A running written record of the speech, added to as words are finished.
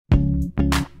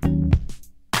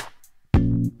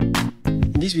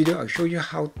In this video, I'll show you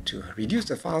how to reduce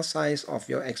the file size of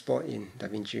your export in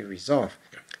Davinci Resolve.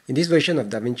 In this version of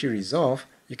Davinci Resolve,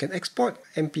 you can export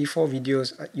MP4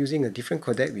 videos using a different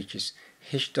codec, which is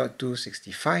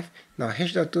H.265. Now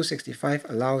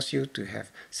H.265 allows you to have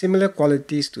similar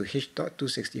qualities to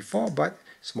H.264 but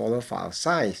smaller file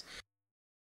size.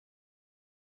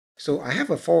 So I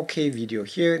have a 4K video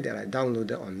here that I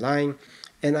downloaded online,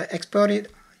 and I export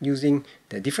it using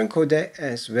the different codec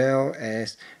as well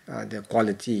as the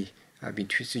quality,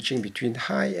 switching between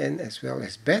high end as well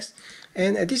as best.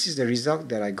 And this is the result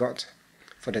that I got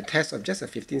for the test of just a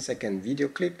 15-second video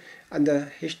clip.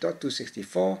 Under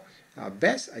H.264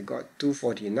 best, I got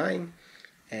 249,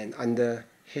 and under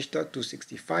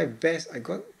H.265 best, I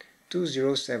got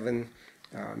 207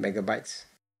 megabytes.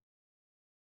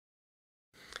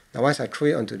 Now once I throw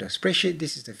it onto the spreadsheet,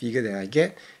 this is the figure that I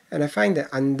get, and I find that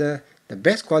under the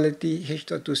best quality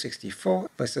H.264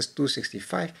 versus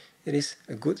 265, it is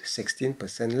a good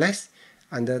 16% less.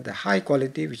 Under the high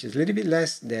quality, which is a little bit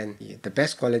less than the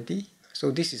best quality, so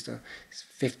this is the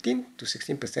 15 to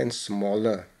 16%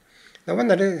 smaller. Now one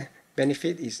other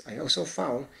benefit is I also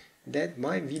found that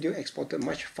my video exported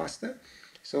much faster.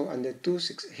 So under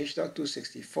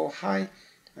H.264 high,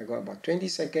 I got about 20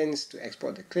 seconds to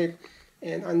export the clip,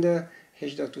 and under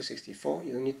H.264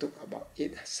 it only took about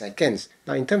 8 seconds.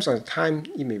 Now in terms of time,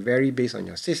 it may vary based on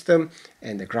your system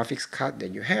and the graphics card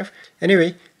that you have.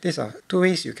 Anyway, these are two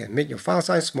ways you can make your file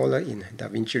size smaller in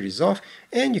Davinci Resolve,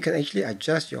 and you can actually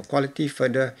adjust your quality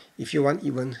further if you want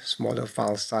even smaller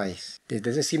file size. There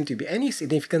doesn't seem to be any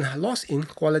significant loss in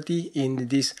quality in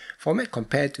this format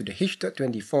compared to the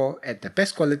H.24 at the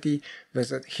best quality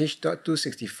versus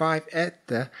H.265 at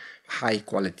the high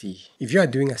quality. If you are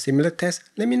doing a similar test,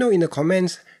 let me know in the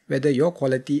comments whether your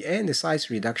quality and the size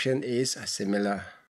reduction is similar.